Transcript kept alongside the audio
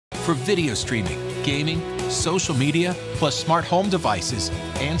for video streaming, gaming, social media, plus smart home devices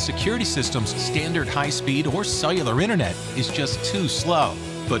and security systems. Standard high-speed or cellular internet is just too slow,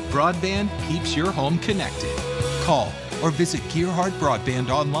 but broadband keeps your home connected. Call or visit Gearhart Broadband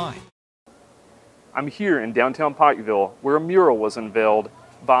online. I'm here in downtown Pikeville where a mural was unveiled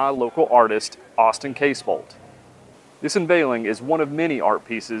by local artist Austin Casebolt. This unveiling is one of many art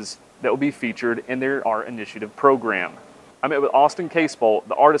pieces that will be featured in their Art Initiative program. I met with Austin Casebolt,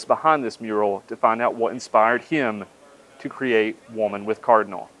 the artist behind this mural, to find out what inspired him to create Woman with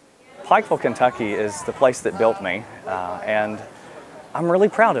Cardinal. Pikeville, Kentucky is the place that built me, and I'm really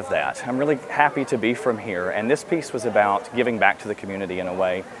proud of that. I'm really happy to be from here, and this piece was about giving back to the community in a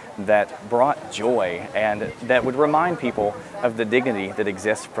way that brought joy and that would remind people of the dignity that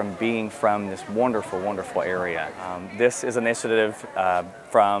exists from being from this wonderful, wonderful area. This is an initiative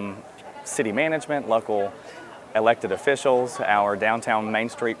from city management, local elected officials, our Downtown Main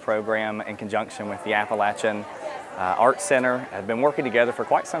Street program in conjunction with the Appalachian Art Center have been working together for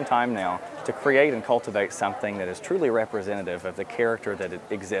quite some time now to create and cultivate something that is truly representative of the character that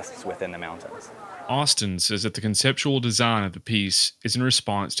exists within the mountains. Austin says that the conceptual design of the piece is in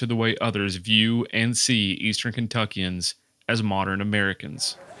response to the way others view and see Eastern Kentuckians as modern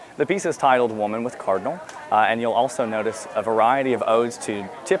Americans. The piece is titled Woman with Cardinal, and you'll also notice a variety of odes to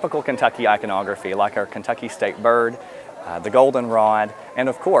typical Kentucky iconography, like our Kentucky state bird, the goldenrod, and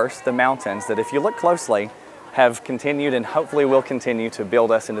of course the mountains that, if you look closely, have continued and hopefully will continue to build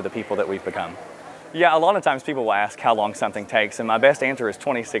us into the people that we've become. Yeah, a lot of times people will ask how long something takes, and my best answer is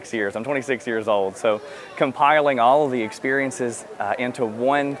 26 years. I'm 26 years old, so compiling all of the experiences into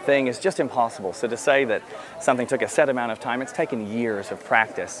one thing is just impossible. So to say that something took a set amount of time, it's taken years of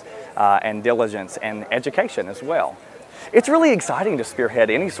practice and diligence and education as well. It's really exciting to spearhead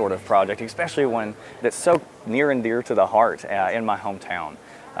any sort of project, especially one that's so near and dear to the heart in my hometown.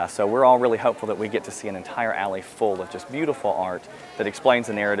 So we're all really hopeful that we get to see an entire alley full of just beautiful art that explains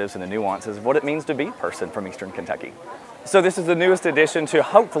the narratives and the nuances of what it means to be a person from Eastern Kentucky. So this is the newest addition to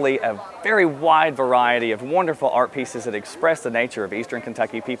hopefully a very wide variety of wonderful art pieces that express the nature of Eastern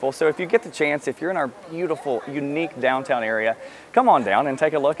Kentucky people. So if you get the chance, if you're in our beautiful, unique downtown area, come on down and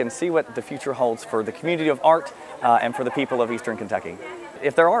take a look and see what the future holds for the community of art and for the people of Eastern Kentucky.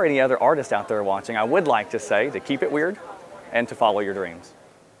 If there are any other artists out there watching, I would like to say to keep it weird and to follow your dreams.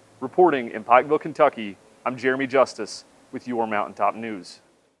 Reporting in Pikeville, Kentucky, I'm Jeremy Justice with your Mountaintop News.